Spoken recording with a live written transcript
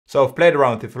So I've played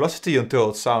around with the velocity until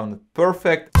it sounded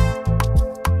perfect.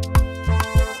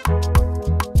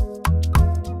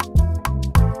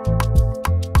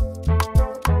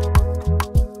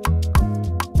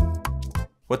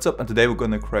 What's up, and today we're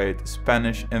gonna create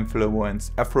Spanish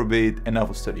influenced Afrobeat in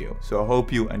FL Studio. So I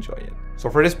hope you enjoy it. So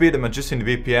for this beat I'm adjusting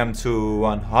the BPM to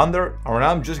 100. And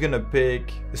now I'm just gonna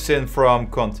pick the synth from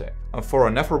Contact. And for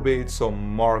an Afrobeat,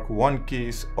 some Mark 1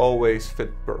 keys always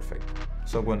fit perfect.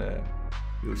 So I'm gonna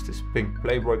use this pink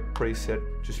Playboy preset,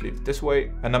 just leave it this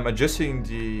way. And I'm adjusting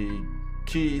the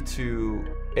key to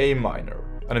A minor.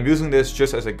 And I'm using this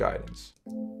just as a guidance.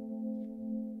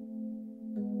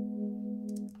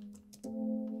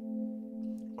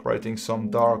 Creating some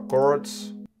dark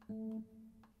chords.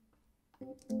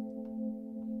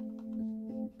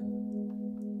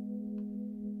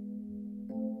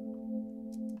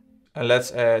 And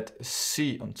let's add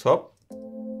C on top.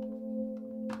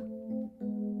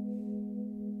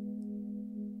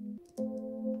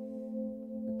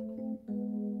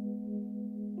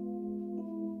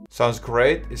 Sounds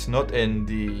great. It's not in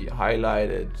the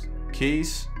highlighted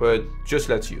keys, but just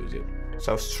let's use it.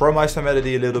 So I've strummed the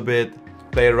melody a little bit.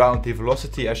 Play around the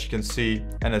velocity, as you can see,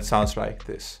 and it sounds like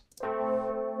this.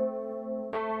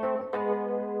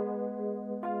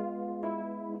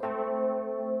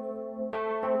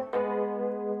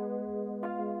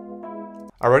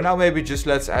 Alright, now maybe just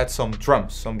let's add some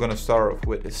drums. So I'm gonna start off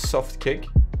with a soft kick.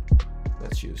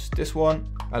 Let's use this one.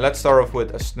 And let's start off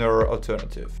with a snare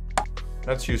alternative.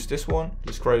 Let's use this one.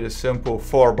 Just create a simple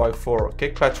 4x4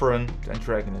 kick pattern. Then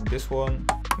drag it in this one.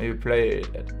 Maybe play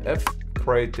it at F.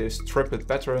 Create this triplet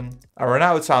pattern. And right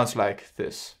now it sounds like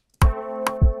this.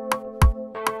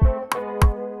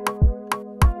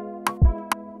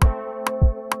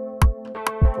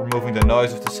 Removing the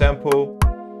noise of the sample.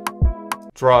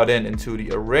 Draw it into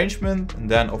the arrangement. And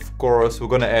then of course we're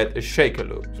gonna add a shaker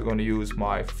loop. So we're gonna use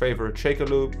my favorite shaker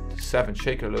loop, the 7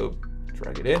 shaker loop.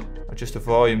 Drag it in. Adjust the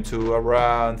volume to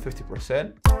around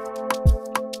 50%.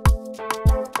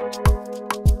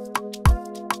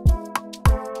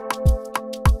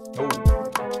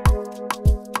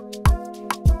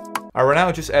 I will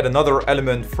now just add another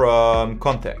element from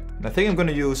Contact. And I think I'm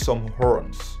gonna use some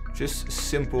horns. Just a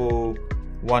simple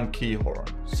 1 key horn.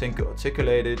 Single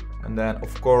articulated. And then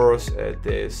of course add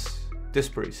this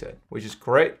preset, which is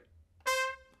great.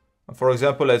 And for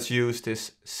example, let's use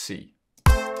this C.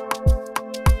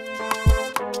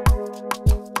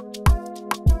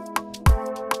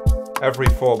 Every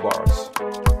 4 bars.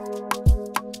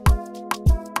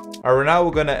 Alright, now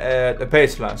we're gonna add a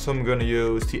bass line. So I'm gonna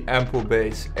use the ample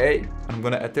bass A. I'm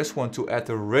gonna add this one to add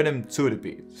the rhythm to the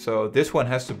beat. So this one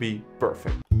has to be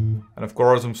perfect. And of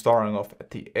course I'm starting off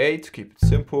at the A to keep it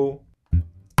simple.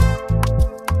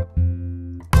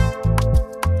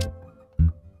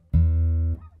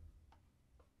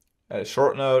 Add a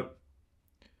short note.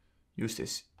 Use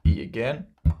this E again.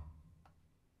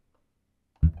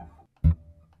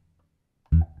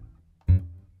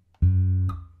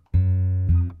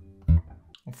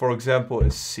 For example,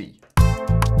 a C.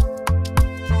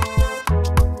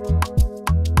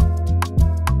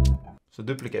 So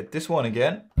duplicate this one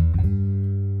again.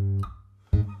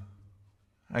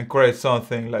 And create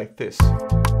something like this.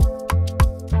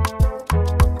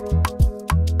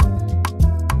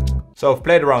 So I've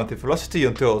played around with the velocity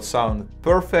until it sounded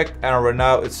perfect, and right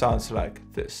now it sounds like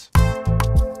this.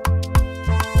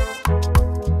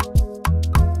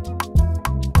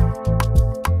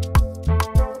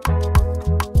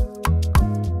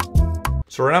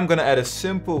 So right now I'm gonna add a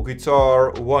simple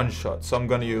guitar one shot. So I'm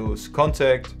gonna use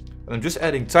Contact, and I'm just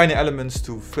adding tiny elements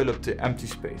to fill up the empty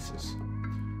spaces.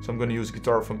 So I'm gonna use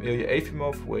guitar from Ilya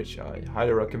Efimov, which I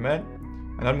highly recommend.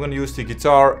 And I'm gonna use the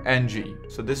guitar NG.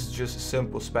 So this is just a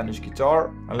simple Spanish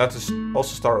guitar. And let us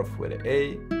also start off with an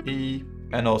A, E,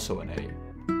 and also an A.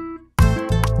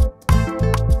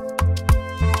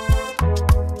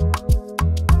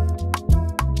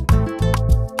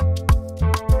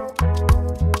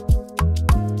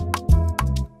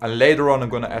 And later on I'm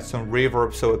gonna add some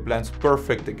reverb so it blends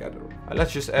perfect together. And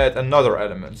let's just add another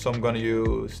element. So I'm gonna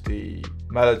use the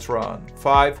Mellotron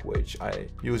 5, which I'm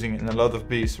using in a lot of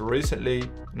beats recently.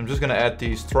 And I'm just gonna add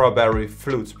the Strawberry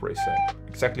Flute preset.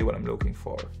 Exactly what I'm looking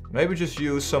for. Maybe just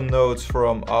use some notes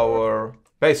from our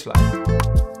bass line.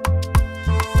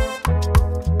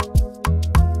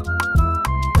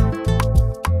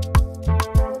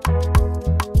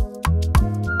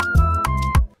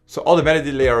 So all the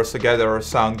melody layers together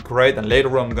sound great, and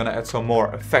later on I'm gonna add some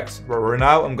more effects. But right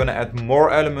now I'm gonna add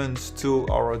more elements to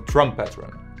our drum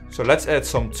pattern. So let's add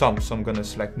some toms. So I'm gonna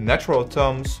select natural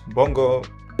toms, bongo.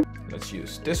 Let's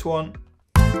use this one.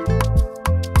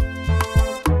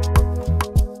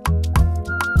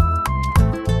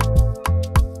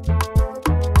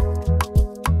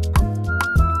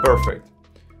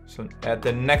 add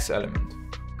the next element.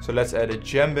 So let's add a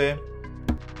djembe.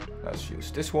 Let's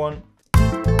use this one.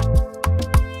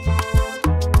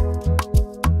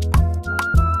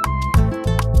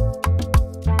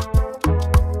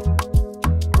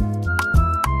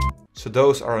 So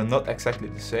those are not exactly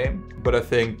the same, but I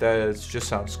think that it just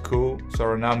sounds cool. So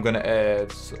right now I'm gonna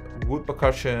add wood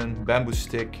percussion, bamboo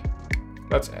stick.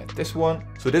 Let's add this one.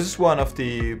 So this is one of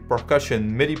the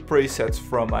percussion MIDI presets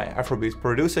from my Afrobeat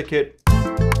producer kit.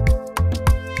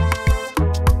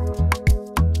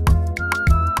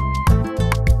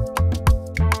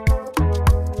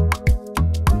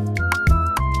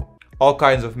 All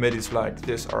kinds of MIDIs like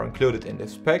this are included in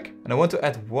this pack. And I want to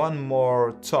add one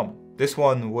more tom. This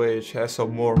one which has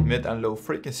some more mid and low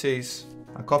frequencies.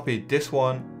 I copy this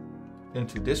one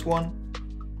into this one.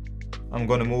 I'm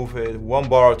gonna move it one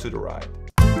bar to the right.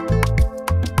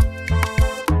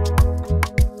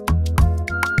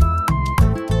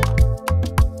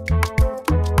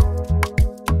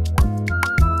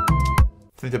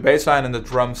 I think the bass line and the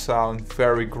drums sound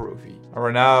very groovy. And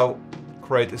right now,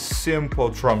 create a simple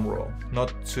drum roll,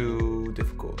 not too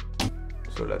difficult.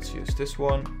 So let's use this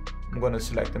one. I'm gonna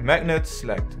select the magnet,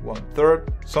 select 1/3,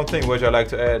 something which I like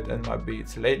to add in my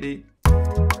beats lately.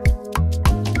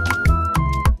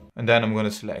 And then I'm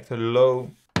gonna select a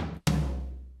low.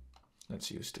 Let's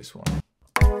use this one.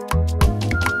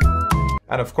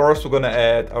 And of course, we're gonna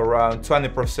add around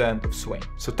 20% of swing.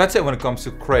 So that's it when it comes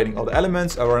to creating all the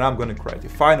elements. And right now I'm gonna create the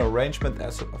final arrangement,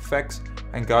 add some effects,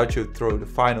 and guide you through the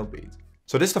final beat.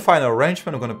 So this is the final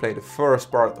arrangement. I'm gonna play the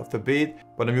first part of the beat,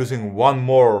 but I'm using one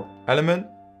more element.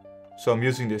 So I'm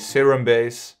using the serum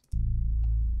bass.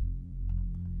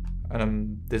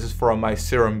 And this is from my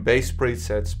serum bass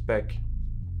presets pack.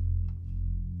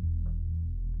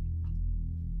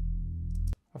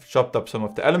 I've chopped up some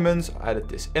of the elements, added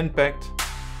this impact.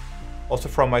 Also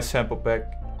from my sample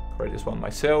pack, create this one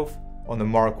myself on the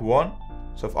Mark I.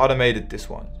 So I've automated this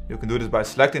one. You can do this by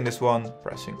selecting this one,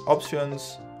 pressing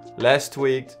options, last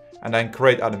tweaked, and then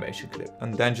create automation clip.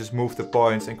 And then just move the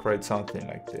points and create something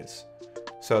like this.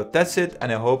 So that's it,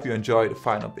 and I hope you enjoy the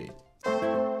final beat.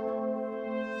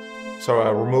 So I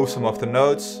remove some of the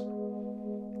notes,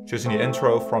 choosing the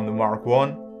intro from the Mark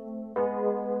I.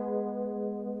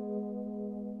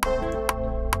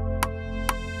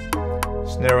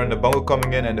 Snare and the bongo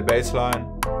coming in and the bass line.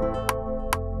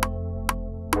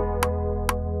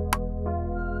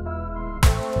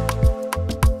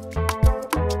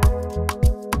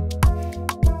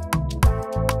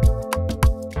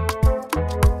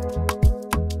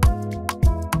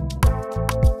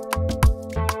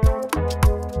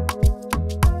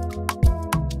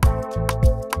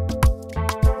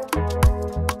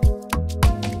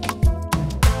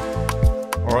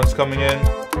 Horns coming in.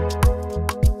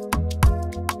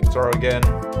 Guitar again.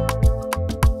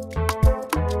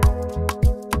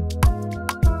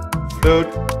 Flute.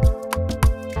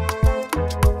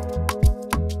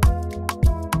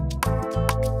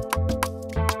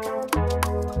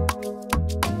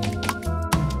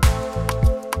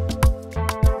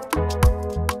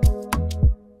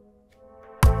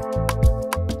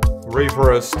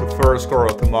 Reverse the first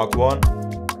chord of the Mark I.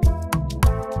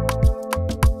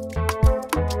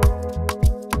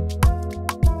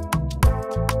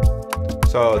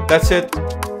 So that's it,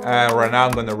 and right now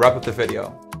I'm gonna wrap up the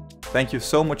video. Thank you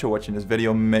so much for watching this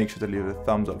video. Make sure to leave a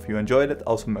thumbs up if you enjoyed it.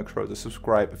 Also make sure to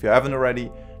subscribe if you haven't already,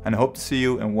 and I hope to see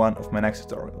you in one of my next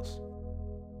tutorials.